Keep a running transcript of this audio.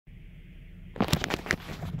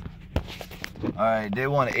Alright, day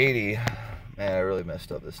 180. Man, I really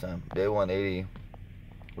messed up this time. Day 180,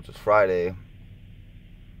 which was Friday.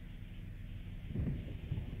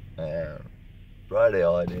 And Friday,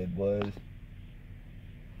 all I did was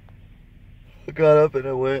I got up and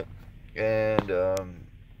I went and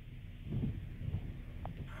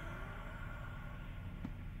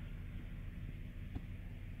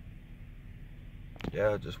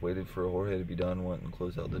yeah, just waited for Jorge to be done, went and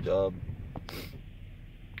closed out the job.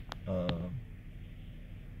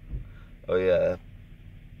 Oh yeah,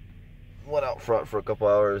 went out front for a couple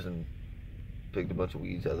hours and picked a bunch of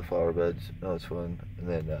weeds out of the flower beds. That was fun. And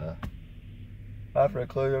then after I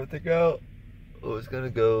closed everything out, I was gonna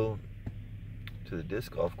go to the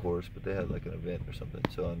disc golf course, but they had like an event or something,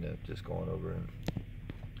 so I ended up just going over and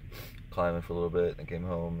climbing for a little bit. And I came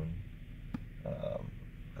home and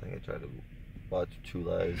I think I tried to watch True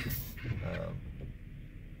Lies.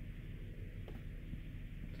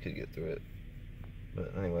 Could get through it,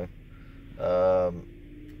 but anyway,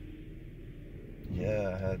 yeah,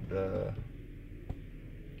 I had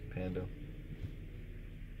Pando.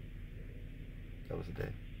 That was the day.